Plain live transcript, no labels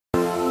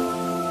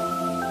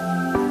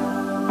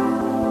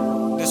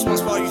This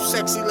one's for all you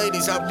sexy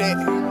ladies out there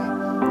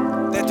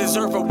that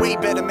deserve a way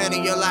better man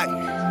in your life.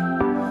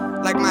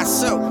 Like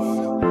myself,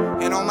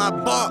 and all my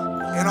bar,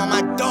 and all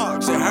my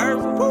dogs, you heard?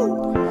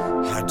 Woo!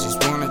 I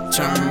just wanna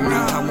turn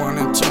up, I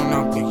wanna turn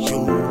up with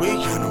you.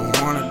 I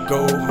don't wanna go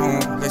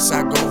home unless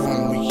I go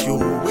home with you.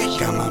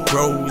 Got my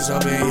bros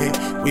up in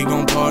here, we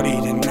gon' party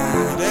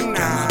tonight.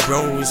 Got my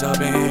bros up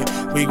in here,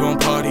 we gon'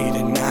 party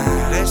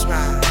tonight. That's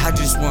right. I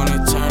just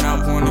wanna turn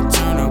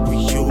up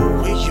with you.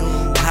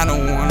 I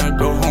don't wanna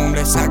go home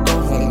unless I go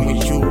home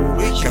with you.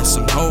 Got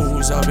some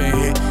hoes up in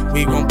here,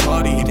 we gon'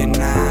 party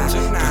tonight.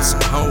 Got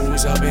some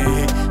hoes up in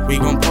here, we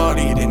gon'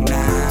 party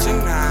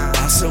tonight.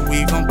 I said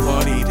we gon'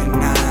 party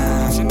tonight.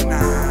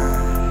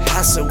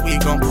 I said we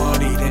gon'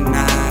 party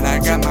tonight. I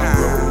got my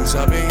bros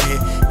up in here,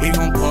 we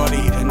gon'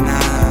 party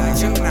tonight.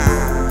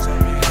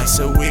 I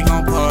said we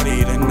gon'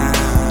 party tonight.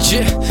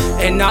 Yeah,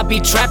 and I be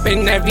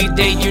trapping every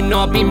day, you know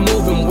I be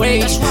moving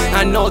weight.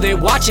 I know they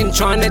watching,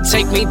 trying to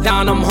take me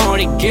down, I'm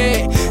hard to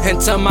get. And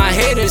tell my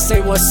haters,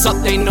 say what's up,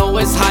 they know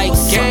it's high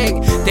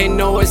gang. They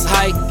know it's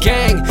high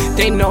gang,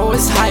 they know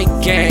it's high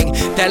gang.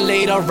 That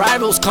late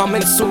arrival's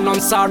coming soon, I'm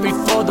sorry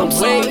for the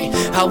wait.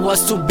 I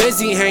was too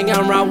busy hanging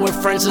around with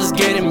friends just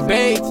getting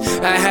baked.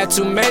 I had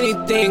too many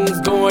things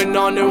going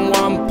on in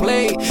one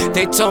plate.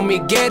 They told me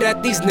get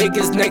at these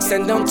niggas next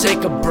and don't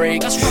take a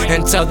break.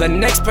 And tell the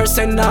next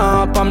person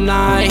up, I'm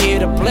not here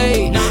to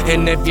play.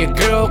 And if your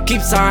girl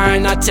keeps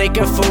eyeing, I take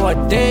her for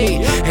a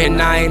day.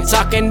 And I ain't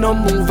talking no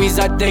movies,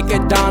 I take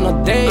her down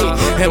a day.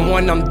 And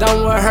when I'm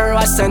done with her,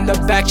 I send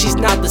her back, she's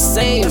not the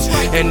same.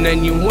 And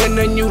then you win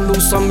and you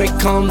lose, some it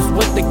comes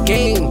with the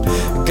game.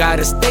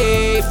 Gotta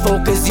stay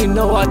focused, you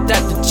know what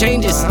that the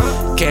changes.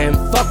 Can't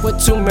fuck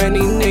with too many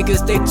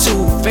niggas, they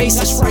two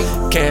faces.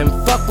 Can't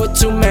fuck with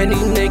too many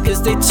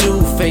niggas, they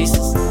two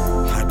faces.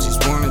 I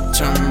just wanna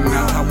turn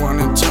up, I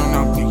wanna turn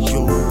up with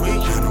you.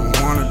 I don't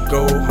wanna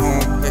go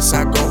home unless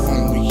I go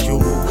home with you.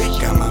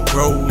 Got my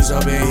bros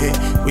up in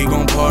here, we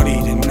gon' party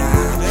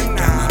tonight.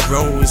 Got my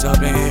bros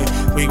up in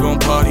here, we gon'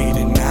 party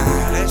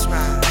tonight.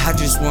 I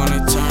just wanna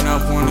turn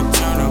up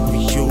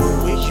with you.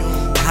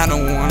 I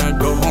don't wanna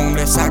go home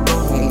unless I go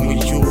home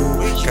with you.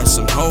 Got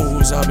some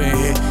hoes up in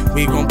here,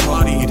 we gon'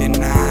 party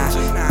tonight.